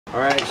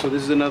Alright, so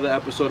this is another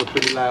episode of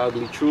Pretty Lie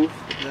Ugly Truth.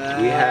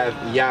 We have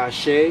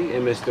Yashay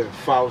and Mr.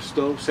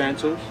 Fausto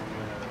Santos.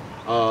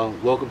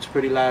 Welcome to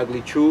Pretty Lie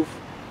Ugly Truth.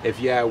 If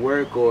you're at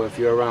work or if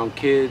you're around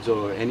kids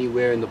or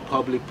anywhere in the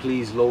public,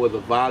 please lower the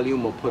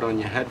volume or put on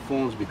your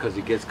headphones because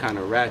it gets kind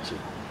of ratchet.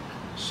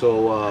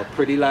 So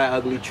Pretty Lie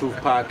Ugly Truth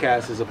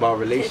podcast is about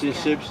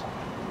relationships.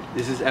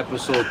 This is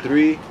episode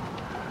 3.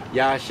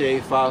 Yashay,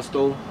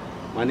 Fausto.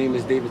 My name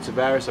is David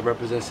Tavares. I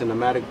represent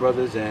Cinematic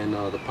Brothers and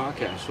the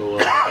podcast. So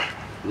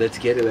let's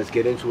get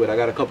into it. I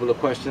got a couple of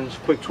questions.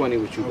 Quick 20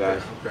 with you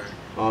guys. Okay.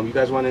 You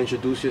guys want to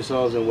introduce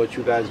yourselves and what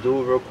you guys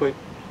do real quick?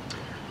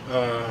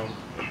 Well,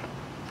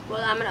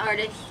 I'm an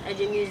artist. I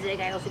do music.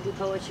 I also do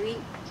poetry.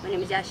 My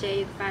name is Yashay.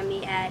 You can find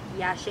me at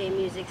Yashay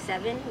Music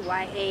 7.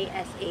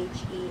 YASHEA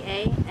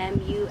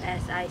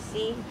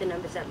MUSIC, the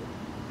number 7.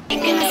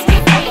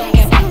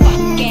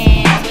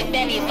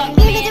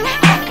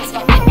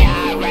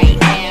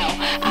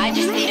 I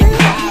just need a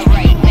cry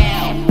right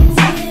now.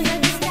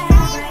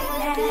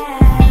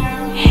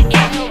 Ain't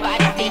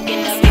nobody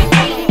thinking of me. We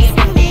don't give a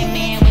damn,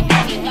 man. With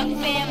any luck,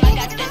 fam, I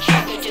got the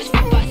trigger just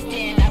for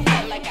busting. I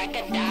feel like I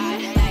could die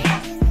tonight.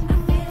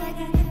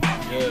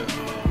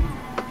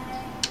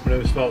 My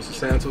name is Fausto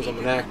Santos. I'm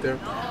an actor,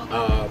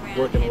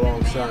 working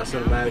alongside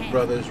Cinematic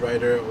Brothers,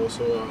 writer,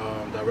 also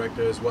a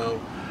director as well.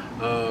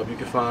 You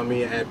can find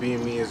me at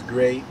Being Me Is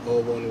Great,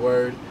 all one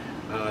word.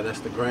 That's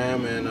the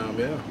gram, and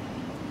yeah.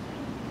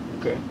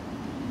 Okay.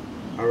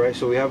 All right.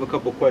 So we have a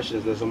couple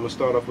questions. I'm gonna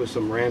start off with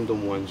some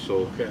random ones.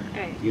 So,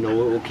 you know,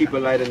 we'll keep it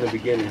light in the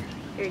beginning.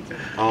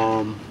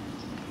 I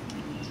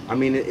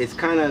mean, it's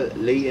kind of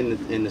late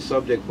in the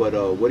subject, but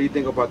what do you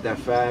think about that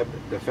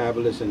the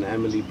Fabulous and the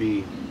Emily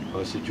B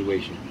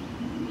situation?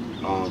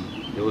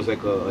 It was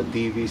like a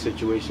DV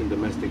situation,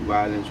 domestic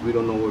violence. We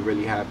don't know what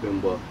really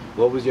happened, but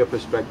what was your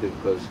perspective?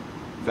 Because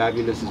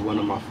Fabulous is one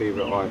of my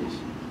favorite artists.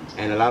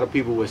 And a lot of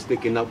people were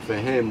sticking up for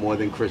him more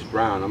than Chris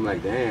Brown. I'm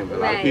like, damn, a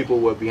lot of people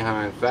were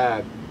behind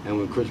Fab, and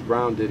when Chris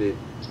Brown did it,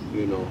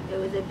 you know. It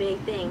was a big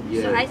thing.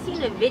 Yeah. So I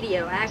seen a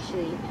video,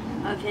 actually,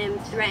 of him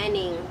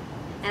threatening,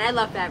 and I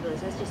love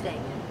Fabulous, let's just say.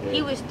 Yeah.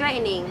 He was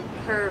threatening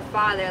her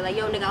father, like,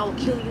 yo, nigga, I will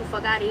kill you,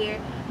 fuck out of here.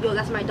 Yo,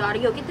 that's my daughter.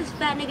 Yo, get this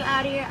fat nigga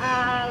out of here.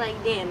 Like,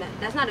 damn,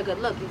 that's not a good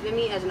look, you feel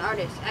me, as an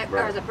artist, or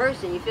as a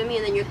person, you feel me?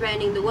 And then you're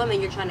threatening the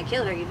woman, you're trying to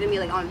kill her, you feel me,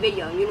 like, on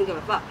video, and you don't give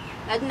a fuck.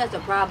 I think that's a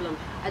problem.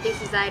 I think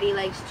society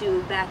likes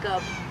to back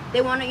up.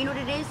 They want to, you know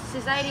what it is?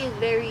 Society is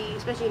very,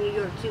 especially in New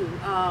York too.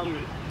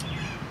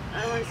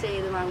 I don't want to say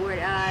the wrong word.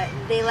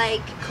 They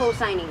like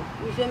co-signing,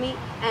 you feel me?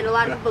 And a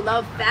lot of people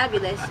love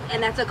Fabulous,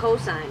 and that's a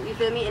co-sign, you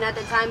feel me? And at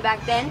the time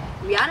back then,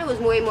 Rihanna was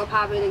way more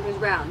popular than Chris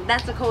Brown.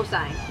 That's a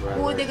co-sign.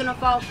 Who are they going to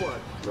fall for?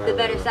 The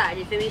better side,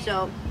 you feel me?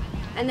 So,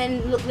 and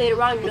then look later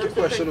on, you notice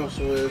the question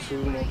also is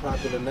who's more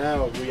popular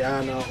now,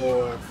 Rihanna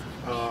or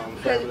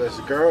Fabulous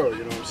girl,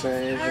 you know what I'm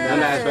saying?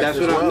 And that's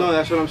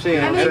what I'm saying.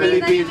 Emily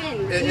B,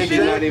 she's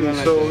not even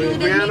like so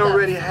Rihanna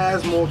already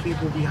has more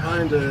people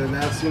behind her, and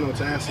that's, you know,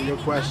 to answer your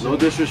question. No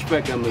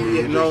disrespect,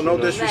 Emily. Yeah, no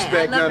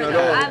disrespect, none at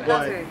all.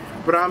 Her.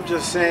 But I'm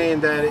just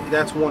saying that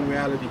that's one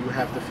reality you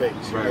have to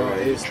face. You know?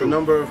 It's the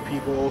number of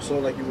people also,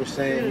 like you were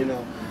saying, you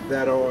know,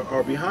 that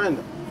are behind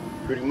them,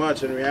 pretty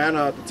much. And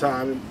Rihanna at the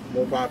time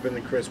more popular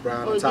than Chris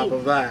Brown. On top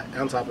of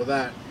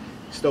that.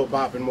 Still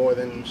popping more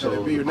than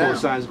so the now.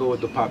 Co-signs go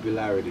with the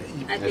popularity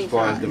as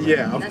far as the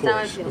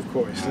of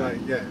course. Like,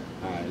 yeah.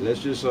 All right,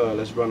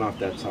 let's run off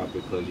that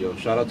topic, cause yo,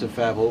 shout out to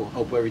Fab.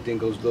 Hope everything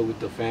goes good with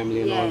the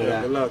family and all of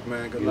that. Good luck,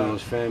 man. Good luck. You know,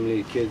 his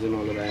family, kids, and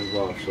all of that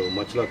involved. So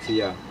much luck to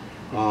y'all.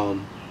 All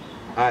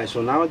right,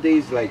 so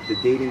nowadays, like, the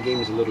dating game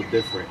is a little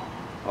different.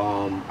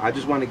 I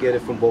just want to get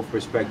it from both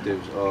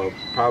perspectives.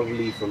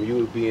 Probably from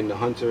you being the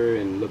hunter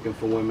and looking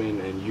for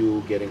women, and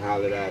you getting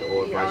hollered at,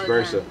 or vice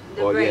versa.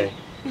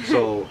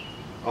 So.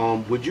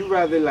 Would you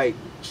rather like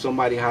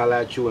somebody holler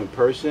at you in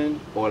person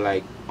or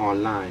like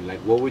online? Like,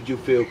 what would you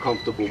feel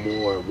comfortable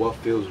more? What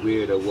feels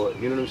weird, or what,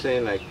 you know what I'm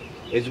saying? Like,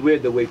 it's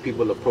weird the way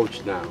people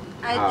approach now.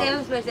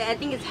 I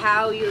think it's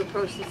how you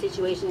approach the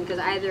situation, because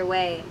either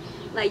way,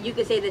 like, you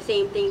could say the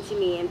same thing to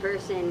me in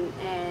person,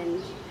 and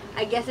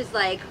I guess it's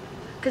like,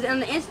 because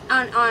on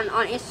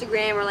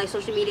Instagram or like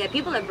social media,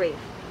 people are brave.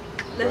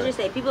 Let's just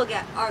say people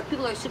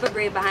are super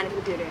brave behind a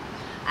computer.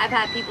 I've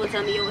had people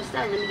tell me, yo, what's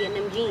up? Let me get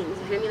them jeans.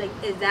 You feel me? Like,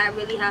 is that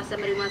really how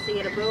somebody wants to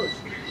get approached?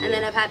 And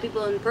then I've had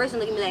people in person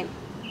look at me like,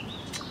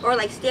 or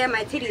like stare at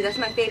my titties. That's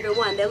my favorite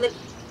one.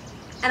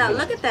 And I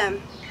look at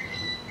them,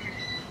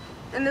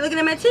 and they're looking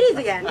at my titties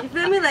again. You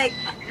feel me? Like,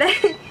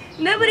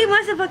 nobody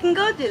wants to fucking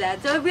go through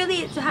that. So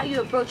it's how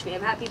you approach me.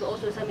 I've had people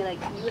also tell me like,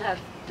 you have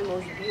the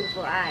most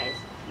beautiful eyes.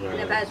 And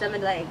I've had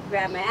somebody like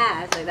grab my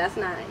ass. Like, that's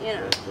not, you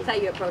know, that's how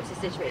you approach the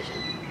situation.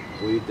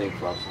 What do you think,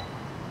 Fausto?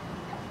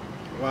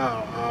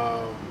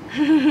 Wow.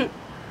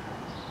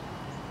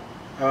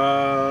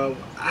 I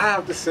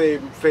have to say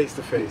face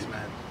to face,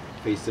 man.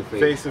 Face to face.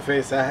 Face to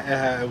face,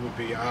 it would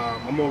be.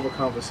 I'm more of a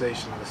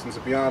conversationalist, and to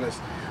be honest,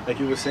 like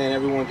you were saying,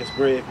 everyone gets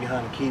brave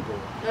behind a keyboard.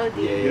 OD.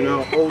 You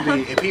know,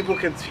 OD. And people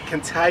can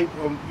type,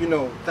 you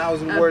know,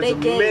 1,000 words a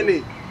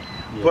minute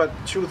Yeah.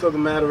 But the truth of the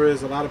matter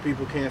is, a lot of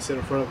people can't sit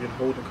in front of you and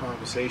hold a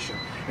conversation.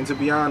 And to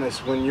be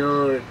honest, when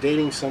you're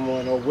dating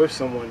someone or with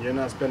someone, you're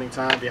not spending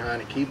time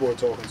behind a keyboard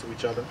talking to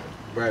each other.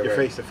 Right, you're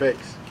right. face to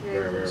face.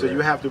 Right, So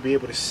you have to be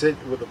able to sit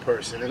with a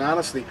person. And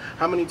honestly,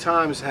 how many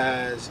times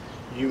has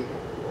you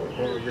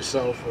or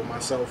yourself or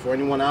myself or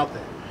anyone out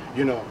there,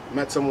 you know,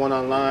 met someone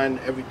online,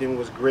 everything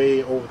was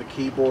great over the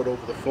keyboard,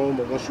 over the phone,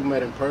 but once you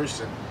met in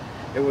person,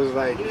 it was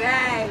like,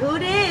 right, who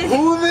this?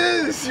 who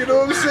this? You know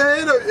what I'm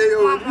saying?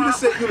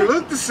 You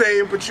look the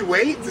same, but you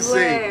ain't the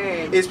same.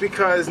 Word. It's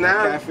because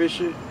now,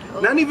 Catfishing?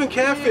 not even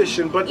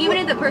catfishing, but even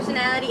in the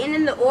personality and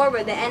in the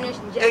aura, the energy.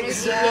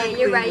 exactly. Yeah,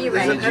 you're right. You're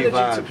There's right. an energy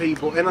Vibe. to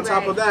people, and on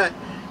top of Right.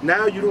 that,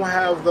 now you don't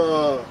have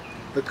the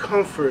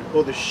comfort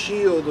or the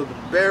shield or the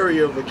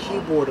barrier of a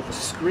keyboard, of a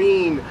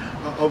screen,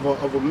 of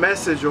a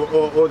message,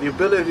 or the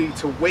ability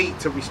to wait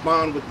to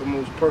respond with the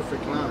most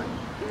perfect line.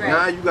 Right.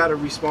 Now you got to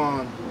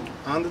respond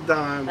on the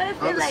dime, But I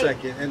feel on the like-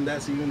 second, and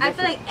that's even I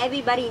different. feel like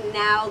everybody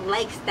now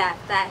likes that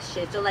fast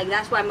shit. So like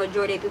that's why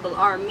majority of people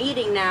are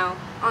meeting now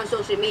on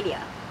social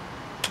media.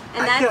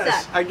 And I that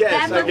guess, sucks. I guess,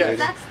 That I really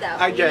guess. sucks though.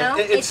 I guess.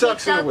 You know? It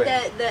sucks takes in a out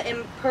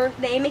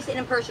way. it makes it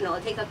impersonal.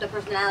 It takes out the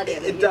personality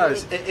of it. It You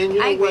does, really- and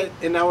you I know agree. what?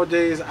 And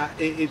nowadays,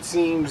 it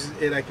seems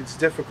like it's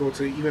difficult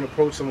to even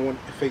approach someone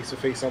face to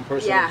face on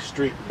person on the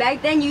street.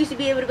 Back then you used to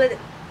be able to go.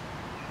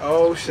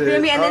 Oh shit! You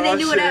feel me? And then oh, they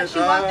knew shit. she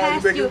walked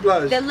past make me you.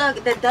 blush. The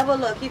look, the double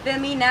look. You feel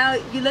me? Now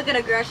you look at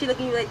a girl, she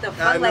looking at you like the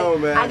fuck. I know,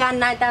 like man. I got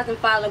 9,000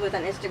 followers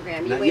on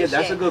Instagram. You Now, ain't yeah,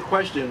 that's shit. a good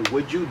question.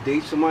 Would you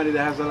date somebody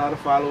that has a lot of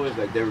followers,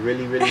 like they're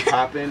really, really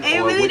popping? It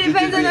or really would you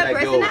depends just on be their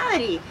like, yo,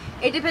 personality.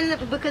 It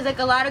depends because like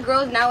a lot of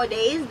girls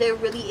nowadays, they're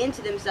really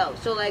into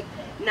themselves. So like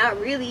not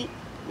really,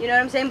 you know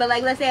what I'm saying? But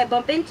like let's say I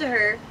bump into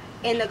her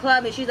in the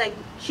club and she's like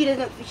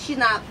she's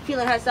not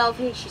feeling herself,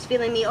 she's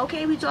feeling me.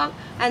 Okay, we talk,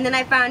 and then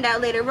I found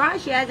out later on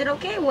she has it.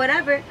 Okay,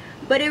 whatever.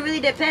 But it really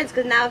depends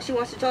because now if she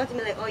wants to talk to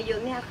me like, oh, you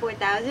only have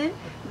 4,000,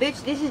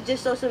 bitch. This is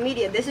just social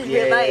media. This is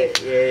real life.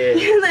 Yeah.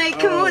 You're like,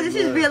 come Oh, on, this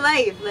is man. real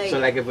life. Like, So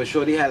like if a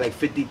shorty had like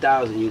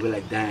 50,000, you'd be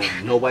like,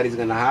 damn, nobody's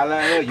gonna holler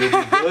at her. You'll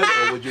be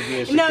good, or would you be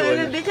insecure? no,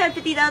 if a bitch had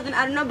 50,000,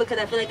 I don't know, because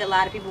I feel like a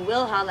lot of people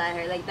will holler at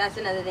her. Like that's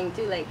another thing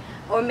too. Like,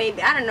 or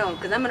maybe I don't know,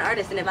 because I'm an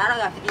artist, and if I don't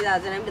got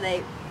 50,000, I'd be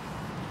like,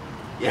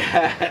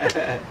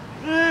 Yeah.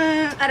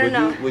 I don't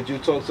know. Would you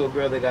talk to a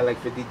girl that got like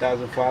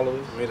 50,000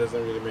 followers? I mean, it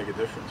doesn't really make a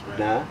difference, man.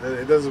 Nah?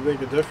 It doesn't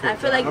make a difference.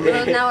 I feel like mean,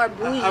 girls now are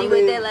bougie I with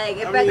mean- it.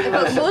 Like,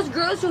 but most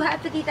girls who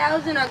have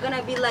 50,000 are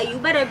gonna be like, you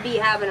better be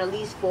having at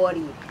least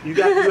 40. You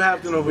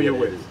have to know who you're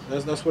with.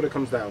 That's what it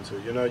comes down to.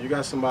 You know, you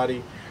got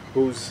somebody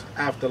who's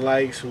after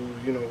likes,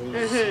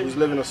 who's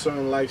living a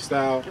certain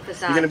lifestyle. The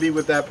facade. You're gonna be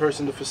with that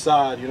person, the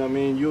facade. You know what I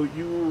mean?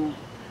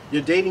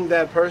 You're dating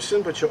that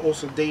person, but you're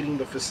also dating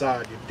the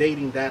facade. You're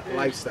dating that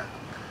lifestyle.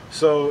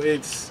 So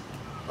it's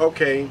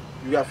okay.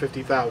 You got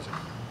 50,000.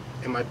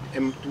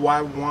 Do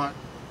I want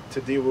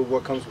to deal with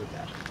what comes with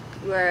that?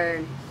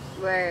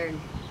 Word.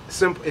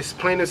 Simple. It's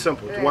plain and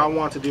simple. Do I Right.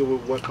 want to deal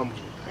with what comes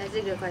with that? That's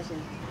a good question.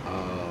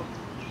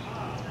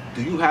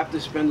 Do you have to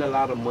spend a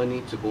lot of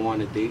money to go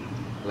on a date?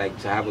 Like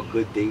to have a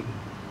good date?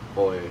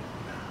 Or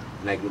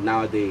like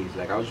nowadays?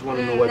 Like I just want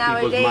to know what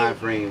people's Nowadays, mind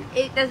frame.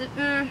 It doesn't.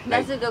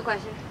 That's a good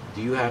question.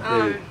 Do you have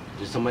to,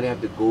 does somebody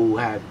have to go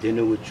have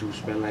dinner with you,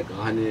 spend like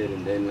 100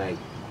 and then like,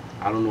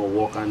 I don't know,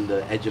 walk on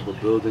the edge of a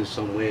building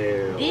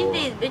somewhere? These or...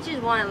 days, bitches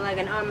want like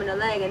an arm and a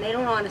leg, and they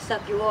don't want to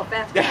suck you off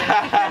after. You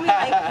feel me?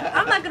 Like,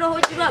 I'm not gonna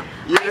hold you up.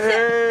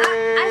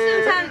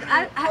 I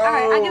sometimes,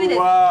 alright, I'll give you this.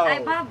 wow.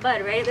 I bought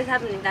Bud, right? This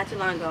happened not too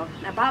long ago.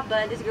 I bought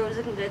Bud. This girl was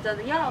looking good. So I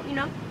was like, yo, you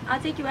know,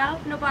 I'll take you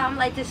out. No problem.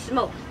 Like, just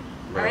smoke.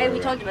 Alright, we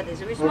talked about this.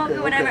 So we smoke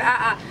or whatever.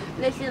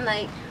 Listen,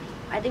 like,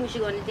 I think we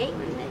should go on a date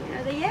one day. And I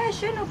was like, yeah,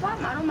 sure, no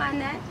problem. I don't mind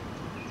that.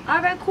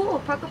 Alright, cool.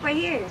 Park up right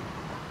here.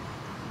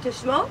 To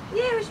smoke?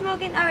 Yeah, we're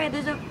smoking. Alright,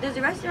 there's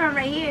a restaurant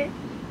right here.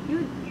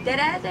 You dead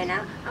ass right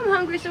now? I'm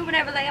hungry, so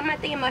whatever. Like, I'm not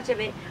thinking much of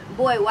it.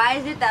 Boy, why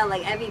is it that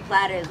like every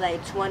platter is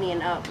like 20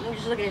 and up? I'm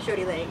just looking at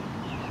shorty like.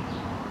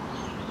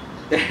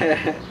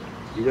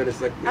 You gotta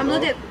suck. I'm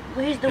looking.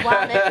 Where's the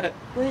wallet?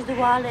 Where's the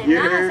wallet? You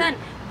Nah, heard? son.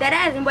 Dead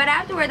ass. And but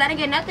afterwards, I didn't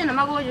get nothing. I'm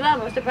not gonna hold you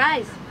up. I'm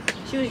surprised.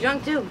 She was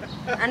drunk too.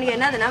 I didn't get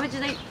nothing. I was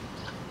just like,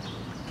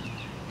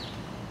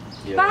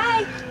 Yeah.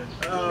 bye.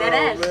 Oh, Dead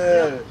ass.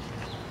 man.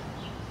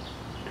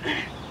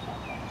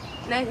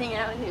 Nice hanging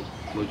out with you.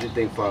 What you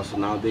think, Fossil?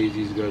 Nowadays,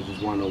 these girls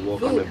just want to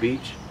walk on the Food.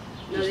 beach.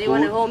 No, Just they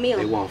want a food? whole meal.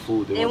 They want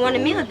food. They want a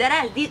the meal. whole Dead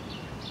ass.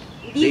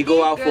 They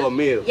go out girls- for a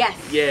meal. Yes.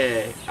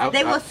 Yeah.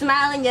 They will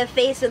smile in your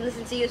face and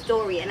listen to your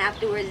story, and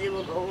afterwards they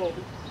will go home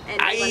and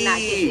they will not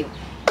kiss you.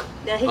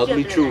 They'll hit you Ugly up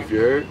in the truth, night. you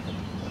heard?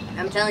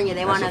 I'm telling you,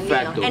 they That's want a a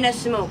fact, meal though. and a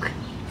smoke.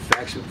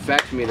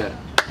 Facts me that.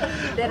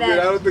 Dead I mean, I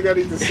ass. don't think I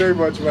need to say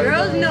much right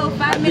Girls now. know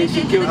 5 minutes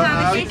she into the killed-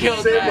 I I don't conversation. need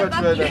to say they're much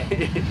fuck right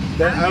you.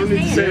 now. I don't need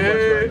to say saying.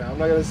 much right now. I'm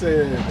not gonna say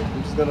anything.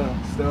 I'm just gonna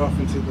stare off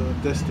into the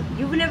distance.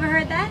 You've never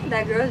heard that?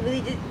 That girls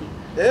really just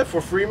Yeah,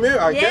 for free meal.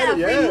 I get it.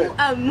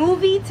 Yeah. a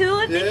movie too.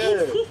 If Yeah.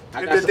 they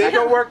I If got the day some-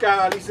 don't work out,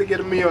 at least they get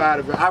a meal out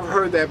of it. I've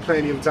heard that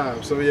plenty of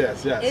times. So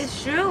yes.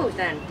 It's true,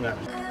 then. Yeah.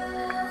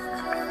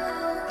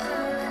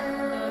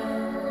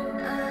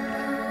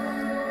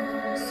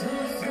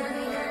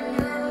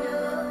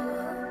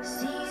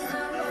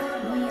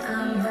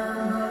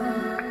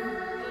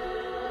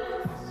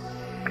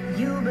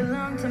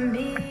 to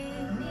me.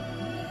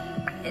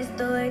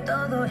 Estoy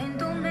todo en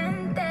tu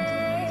mente.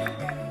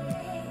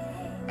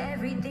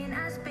 Everything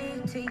I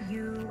speak to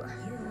you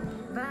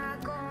va